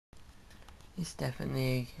It's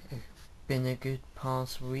definitely been a good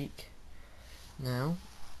past week now,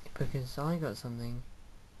 because I got something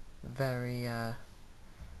very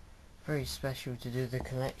very special to do with the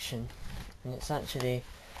collection, and it's actually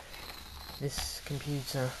this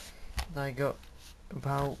computer that I got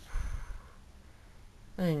about,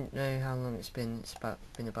 I don't know how long it's been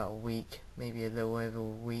about a week, maybe a little over a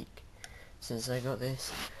week since I got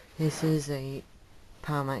this. This is a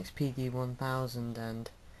Palmax PD-1000, and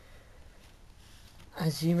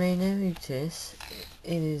as you may notice,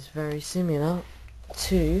 it is very similar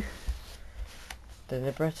to the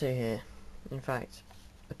libretto here. In fact,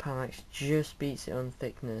 the Palmax just beats it on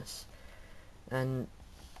thickness, and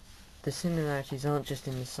the similarities aren't just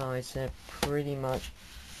in the size, they're pretty much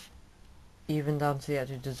even down to the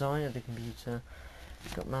actual design of the computer.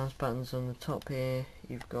 You've got mouse buttons on the top here,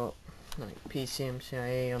 you've got like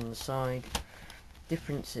PCMCIA on the side.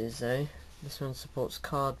 Differences though, this one supports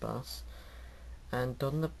card bus, and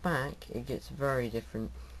on the back it gets very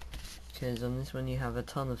different, because on this one you have a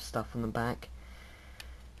ton of stuff on the back.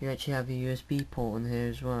 You actually have a USB port on here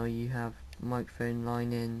as well, you have microphone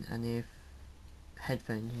line in and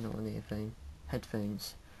headphones, not an earphone,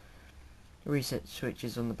 headphones. Reset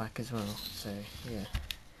switches on the back as well, so yeah.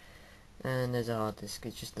 And there's a hard disk,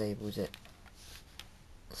 it just labels it.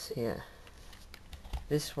 So yeah,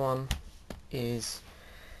 this one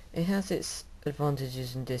it has its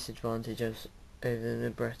advantages and disadvantages over the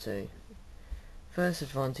libretto. First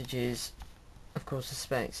advantage is, of course, the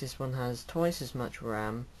specs. This one has twice as much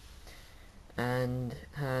RAM and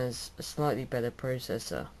has a slightly better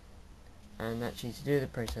processor. And actually, to do the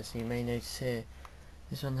processor, you may notice here,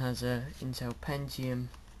 this one has a Intel Pentium.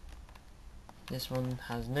 This one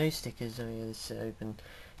has no stickers. Oh yeah, this is open.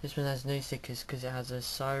 This one has no stickers because it has a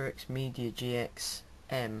Cyrix MediaGX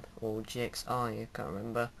M or GXI, I can't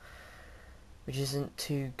remember, which isn't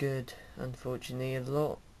too good, unfortunately.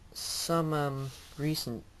 Some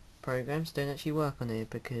recent programs don't actually work on it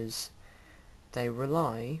because they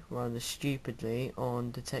rely rather stupidly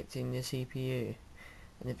on detecting the CPU,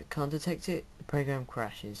 and if it can't detect it, the program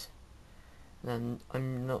crashes. And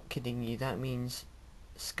I'm not kidding you, that means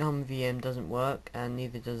Scum VM doesn't work and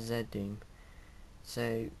neither does ZDoom.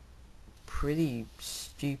 So pretty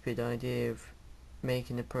stupid idea of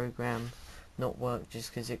making a program not work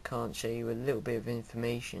just because it can't show you a little bit of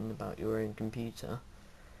information about your own computer.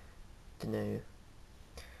 Dunno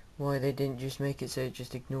why they didn't just make it so it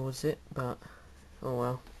just ignores it, but oh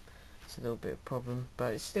well, it's a little bit of a problem,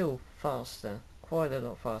 but it's still faster, quite a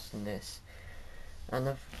lot faster than this. And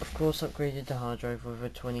I've of course upgraded the hard drive with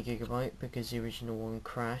a 20GB because the original one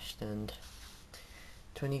crashed, and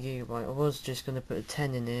 20GB, I was just going to put a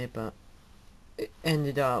 10 in here, but it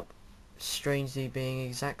ended up strangely being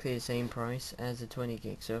exactly the same price as a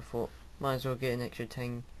 20GB, so I thought might as well get an extra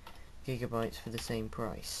 10GB for the same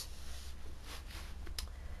price.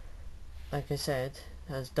 Like I said,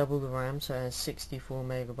 it has double the RAM, so it has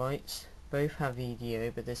 64MB. Both have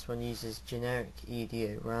EDO, but this one uses generic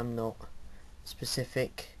EDO RAM, not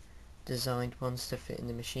specific designed ones to fit in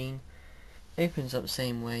the machine. Opens up the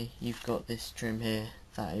same way. You've got this trim here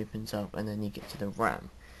that opens up, and then you get to the RAM.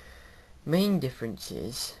 Main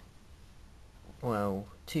differences, well,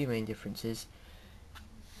 two main differences.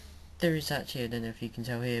 There is actually, I don't know if you can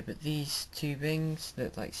tell here, but these two things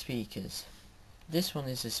look like speakers. This one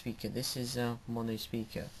is a speaker, this is a mono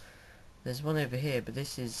speaker. There's one over here, but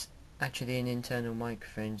this is actually an internal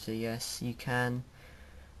microphone, so yes, you can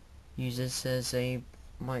use this as a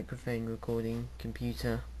microphone recording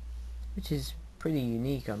computer, which is pretty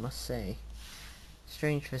unique, I must say.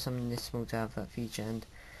 Strange for something this small to have that feature. And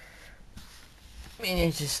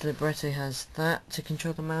this libretto has that to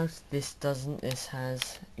control the mouse. This doesn't. This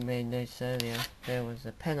has, you may notice earlier, there was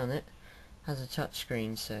a pen on it, has a touch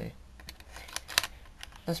screen, so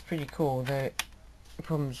that's pretty cool. Though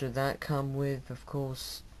problems with that come with, of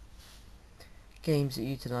course, games that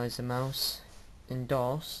utilise the mouse in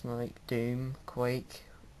DOS, like Doom, Quake,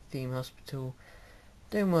 Theme Hospital,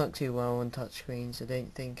 don't work too well on touchscreens. I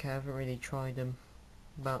don't think. I haven't really tried them,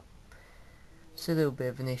 but it's a little bit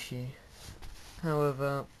of an issue.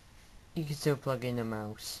 However, you can still plug in a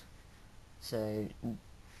mouse, so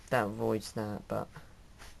that avoids that, but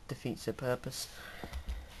defeats the purpose.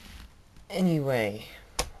 Anyway,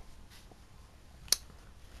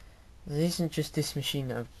 this isn't just this machine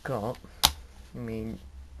that I've got. I mean,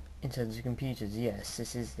 in terms of computers, yes,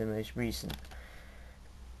 this is the most recent.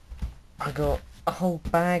 I got a whole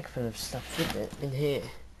bag full of stuff with it in here,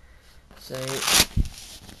 so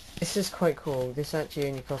this is quite cool. This actually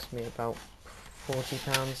only cost me about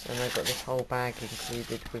 £40, and I got this whole bag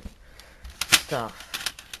included with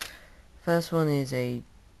stuff. First one is a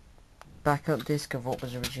backup disc of what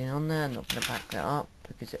was originally on there. I'm not going to back that up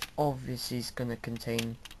because it obviously is going to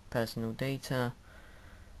contain personal data.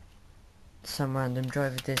 Some random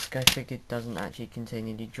driver disk I figured doesn't actually contain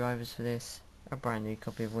any drivers for this. A brand new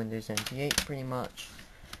copy of Windows 98 pretty much.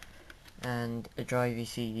 And a drivey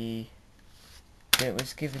CD that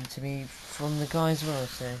was given to me from the guy as well,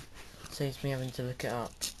 so it saves me having to look it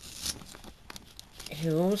up.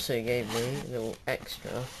 Who also gave me a little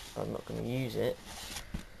extra, I'm not going to use it,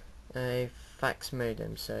 a fax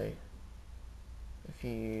modem. So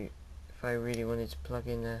if I really wanted to plug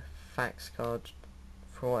in a fax card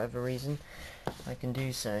for whatever reason, I can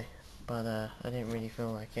do so, but I didn't really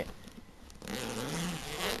feel like it.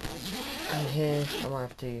 And here I might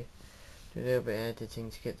have to do a little bit of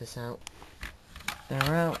editing to get this out.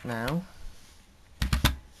 They're out now.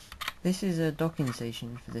 This is a docking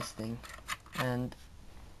station for this thing, and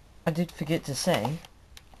I did forget to say,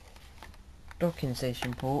 docking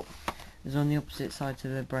station port is on the opposite side to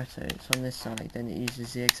the libretto. It's on this side and it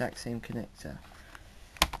uses the exact same connector.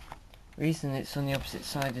 Reason it's on the opposite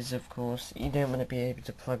side is, of course, you don't want to be able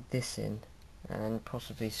to plug this in and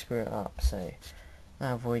possibly screw it up, so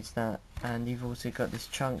that avoids that. And you've also got this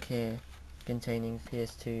chunk here containing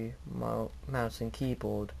PS2 mouse and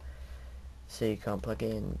keyboard, so you can't plug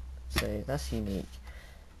it in, so that's unique.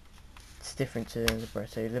 It's different to the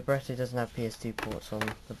libretto. Libretto doesn't have PS2 ports on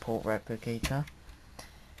the port replicator.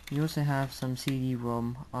 You also have some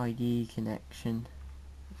CD-ROM ID connection,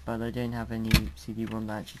 but I don't have any CD-ROM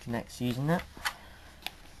that actually connects using that.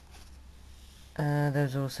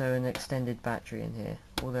 There's also an extended battery in here,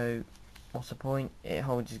 although what's the point? It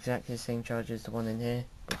holds exactly the same charge as the one in here,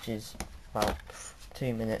 which is about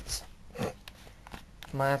 2 minutes.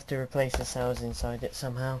 Might have to replace the cells inside it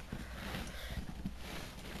somehow.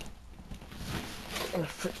 I'm going to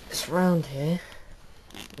flip this round here,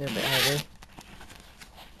 a little bit heavy.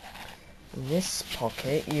 In this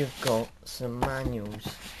pocket you've got some manuals.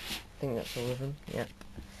 I think that's all of them, yeah.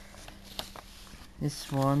 This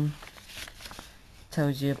one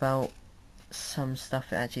tells you about some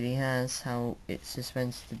stuff it actually has, how it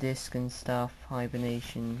suspends the disk and stuff,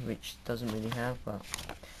 hibernation, which doesn't really have, but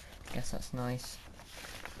I guess that's nice.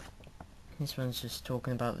 This one's just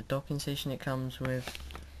talking about the docking station it comes with,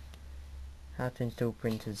 how to install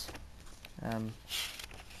printers.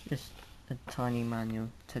 Just a tiny manual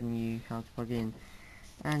telling you how to plug in.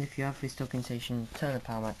 And if you have this docking station, turn the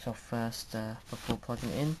Palmax off first before plugging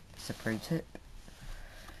it in. It's a pro tip.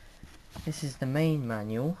 This is the main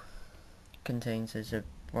manual. Contains, there's a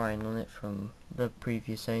writing on it from the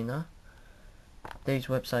previous owner. Those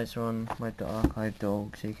websites are on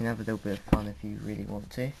web.archive.org, so you can have a little bit of fun if you really want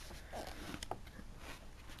to.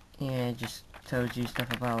 Yeah, it just tells you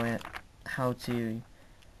stuff about it, how to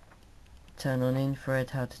turn on infrared,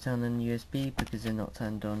 how to turn on USB, because they're not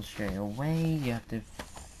turned on straight away. You have to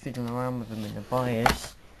fiddle around with them in the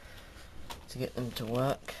BIOS to get them to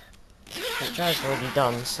work, which I've already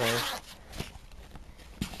done, so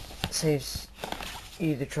it saves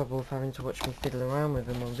you the trouble of having to watch me fiddle around with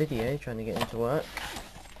them on video trying to get them to work.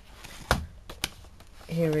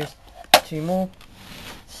 Here is 2 more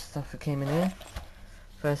stuff that came in here.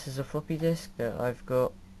 First is a floppy disk that I've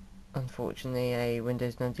got, unfortunately, a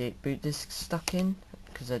Windows 98 boot disk stuck in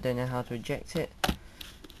because I don't know how to eject it.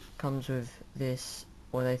 Comes with this,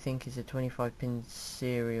 what I think is a 25-pin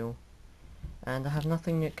serial, and I have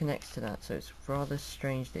nothing that connects to that, so it's rather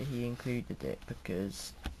strange that he included it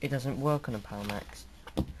because it doesn't work on a Palmax.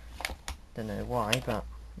 Don't know why, but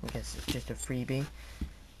I guess it's just a freebie.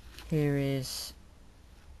 Here is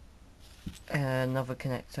another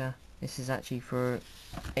connector. This is actually for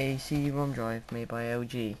a CD-ROM drive made by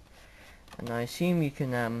LG, and I assume you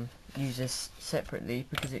can use this separately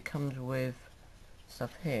because it comes with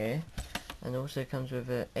stuff here, and also comes with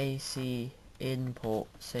an AC in port,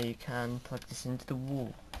 so you can plug this into the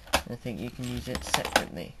wall, and I think you can use it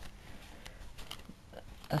separately.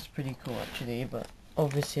 That's pretty cool actually, but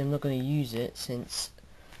obviously I'm not going to use it since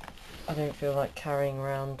I don't feel like carrying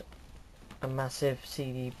around a massive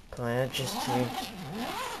CD player just to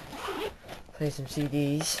play some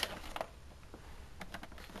CDs.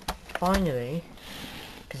 Finally,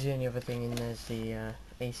 because the only other thing in there is the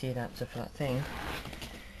AC adapter for that thing,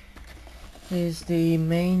 is the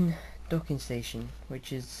main docking station,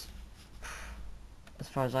 which is, as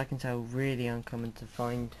far as I can tell, really uncommon to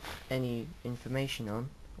find any information on,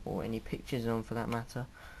 or any pictures on for that matter.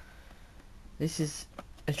 This is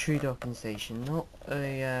a true docking station, not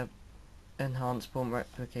a enhanced port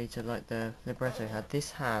replicator like the libretto had.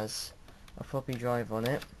 This has a floppy drive on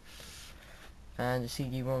it and a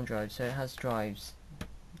CD-ROM drive, so it has drives.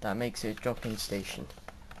 That makes it a docking station.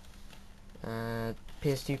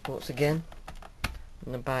 PS2 ports again.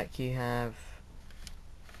 On the back you have,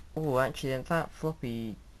 oh actually that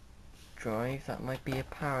floppy drive, that might be a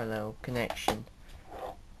parallel connection.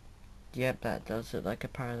 Yep, that does look like a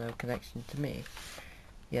parallel connection to me.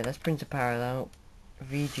 Yeah, that's printer parallel,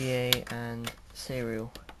 VGA and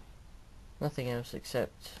serial. Nothing else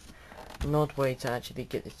except an odd way to actually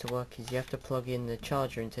get this to work is you have to plug in the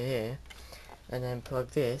charger into here and then plug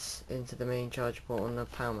this into the main charger port on the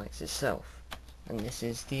Palmax itself. And this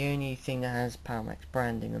is the only thing that has Palmax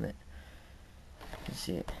branding on it. You can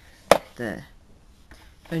see it there.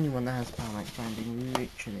 Only one that has Palmax branding,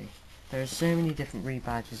 literally. There are so many different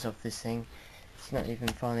rebadges of this thing, it's not even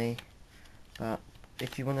funny, but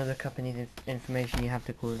if you want to look up any information you have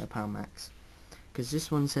to call it a Palmax. Because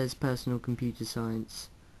this one says personal computer science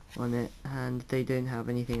on it, and they don't have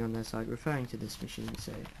anything on their site referring to this machine,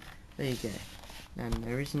 so there you go. And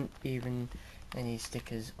there isn't even any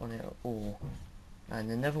stickers on it at all. And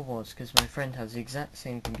there never was, because my friend has the exact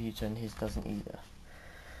same computer and his doesn't either.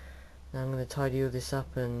 Now I'm going to tidy all this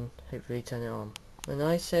up and hopefully turn it on. When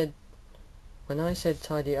I said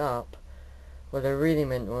tidy it up, what I really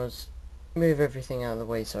meant was move everything out of the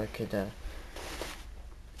way so I could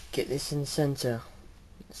get this in the centre.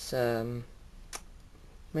 It's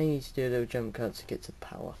may need to do a little jump cut to get to the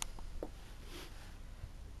power.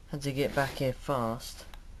 Had to get back here fast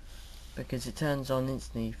because it turns on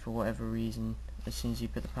instantly for whatever reason as soon as you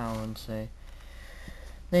put the power on, so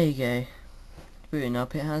there you go. Booting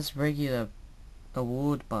up, it has regular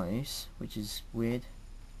award BIOS, which is weird.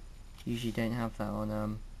 Usually don't have that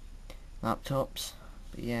on laptops,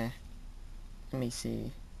 but yeah, let me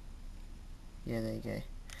see. Yeah, there you go.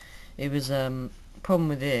 It was problem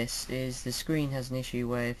with this is the screen has an issue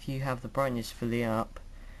where if you have the brightness fully up,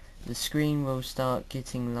 the screen will start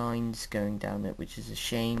getting lines going down it, which is a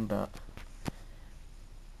shame, but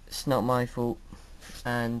it's not my fault.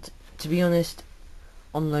 And to be honest,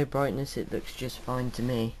 on low brightness it looks just fine to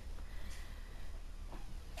me.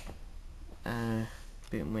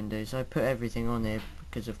 Booting Windows, I put everything on here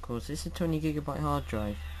because of course it's a 20GB hard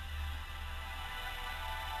drive.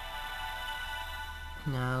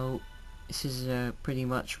 Now this is a pretty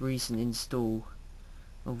much recent install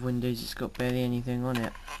of Windows, it's got barely anything on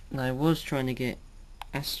it. And I was trying to get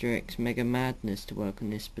Cyrix Mega Madness to work on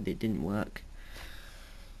this, but it didn't work.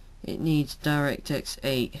 It needs DirectX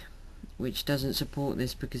 8, which doesn't support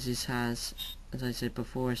this because this has, as I said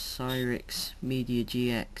before, a Cyrix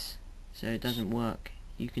MediaGX, so it doesn't work.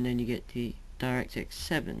 You can only get the DirectX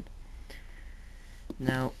 7.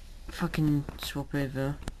 Now, if I can swap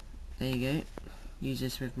over, there you go, use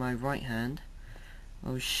this with my right hand,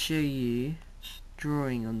 I'll show you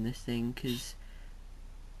drawing on this thing, because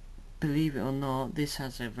believe it or not, this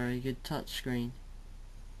has a very good touchscreen.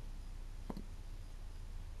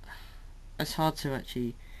 It's hard to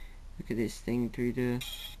actually look at this thing through the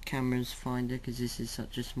camera's finder because this is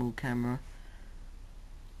such a small camera.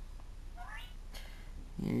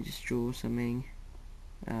 Yeah, just draw something.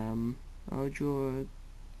 I'll draw a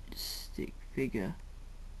stick figure.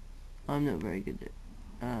 I'm not very good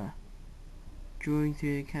at drawing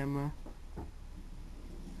through the camera.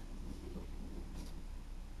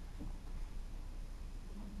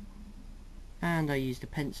 And I used a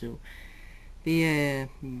pencil. But yeah,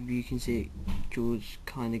 you can see it draws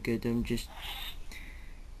kinda good. I'm just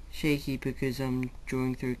shaky because I'm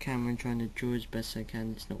drawing through a camera and trying to draw as best I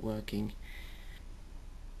can. It's not working.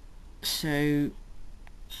 So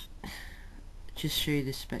just show you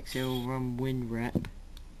the specs. It'll run WinRep.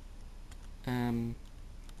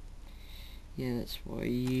 Yeah, that's what I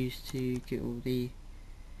use to get all the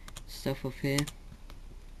stuff off here.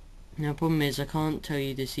 Now the problem is I can't tell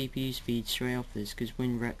you the CPU speed straight off this because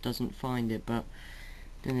WinRep doesn't find it, but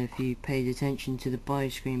I don't know if you paid attention to the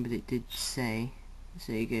BIOS screen, but it did say,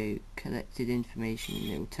 so you go collected information and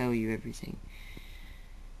it will tell you everything.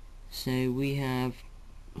 So we have,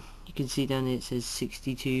 you can see down here it says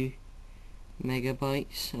 62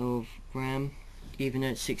 megabytes of RAM, even though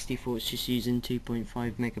it's 64 it's just using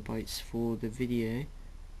 2.5 megabytes for the video,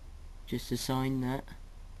 just assign that.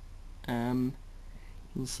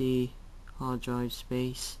 You can see hard drive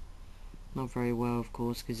space, not very well of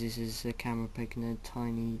course because this is a camera poking a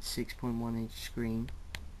tiny 6.1 inch screen.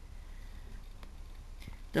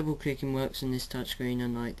 Double clicking works on this touchscreen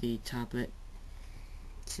unlike the tablet.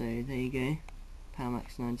 So there you go,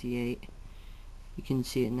 Palmax 98. You can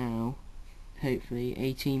see it now, hopefully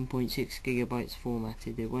 18.6 gigabytes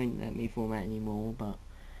formatted. It won't let me format anymore, but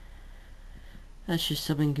that's just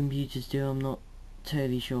something computers do. I'm not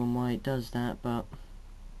totally sure why it does that, but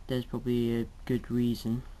there's probably a good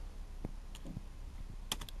reason.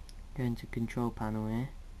 Go into control panel here.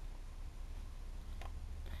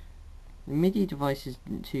 The MIDI device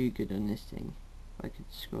isn't too good on this thing. If I could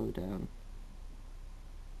scroll down.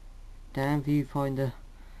 Damn viewfinder.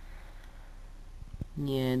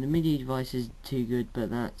 Yeah, the MIDI device isn't too good, but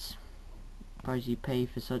that's price you pay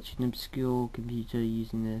for such an obscure computer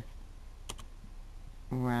using a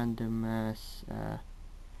random ass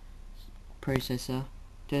processor.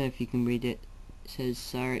 Don't know if you can read it. It says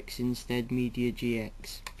Cyrix instead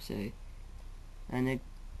MediaGX. So, and I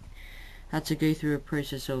had to go through a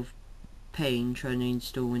process of pain trying to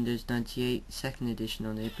install Windows 98 2nd edition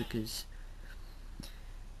on it, because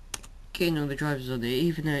getting all the drivers on it,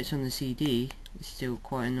 even though it's on the CD, it's still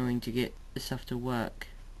quite annoying to get the stuff to work.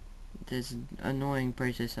 There's an annoying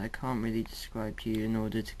process that I can't really describe to you in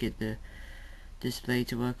order to get the display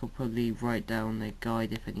to work. I'll probably write down the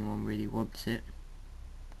guide if anyone really wants it.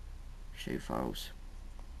 Show files.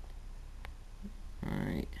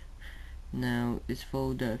 Alright, now this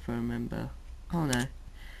folder, if I remember, oh no,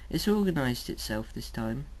 it's organised itself this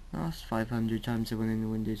time. Last 500 times I went in the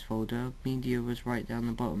Windows folder, media was right down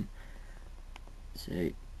the bottom.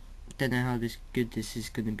 So, don't know how good this is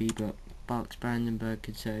going to be, but Barks Brandenburg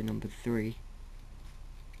Concerto number 3.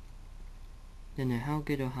 Don't know how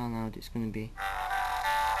good or how loud it's going to be.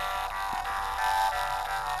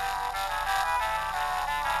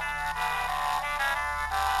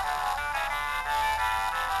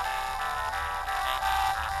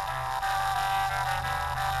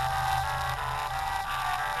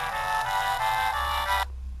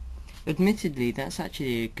 Admittedly, that's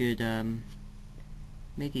actually a good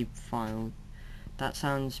MIDI file. That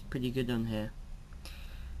sounds pretty good on here.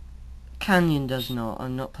 Canyon does not.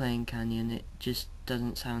 I'm not playing Canyon. It just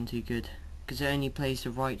doesn't sound too good, because it only plays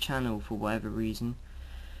the right channel for whatever reason.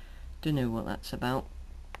 Don't know what that's about.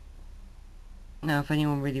 Now, if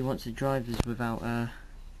anyone really wants the drivers without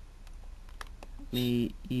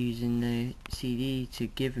me using the CD to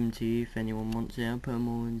give them to you, if anyone wants it, I'll put them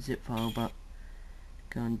all in zip file. But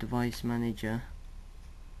go on device manager.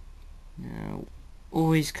 Now,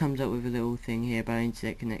 always comes up with a little thing here about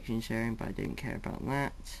internet connection sharing, but I don't care about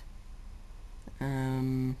that.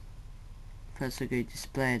 First I'll go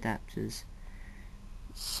display adapters.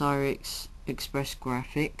 Cyrix Express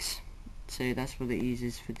Graphics, so that's what it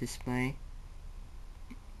uses for display.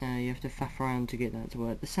 You have to faff around to get that to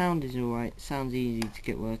work. The sound is alright, sounds easy to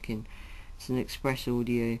get working. It's an Express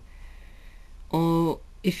Audio. Or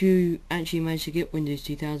if you actually manage to get Windows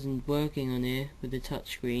 2000 working on here with the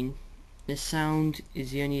touchscreen, the sound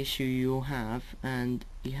is the only issue you'll have, and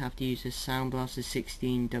you have to use a Sound Blaster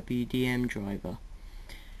 16 WDM driver.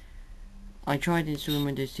 I tried installing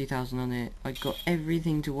Windows 2000 on it. I got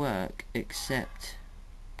everything to work except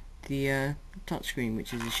the touchscreen,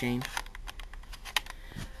 which is a shame.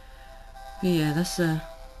 Yeah, that's a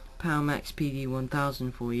Palmax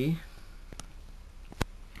PD-1000 for you.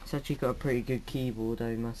 It's actually got a pretty good keyboard,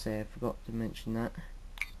 I must say. I forgot to mention that.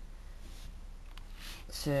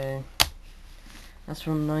 So that's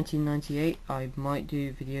from 1998. I might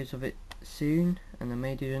do videos of it soon, and I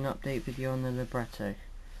may do an update video on the libretto.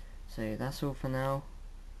 So that's all for now.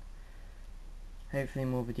 Hopefully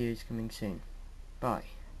more videos coming soon. Bye.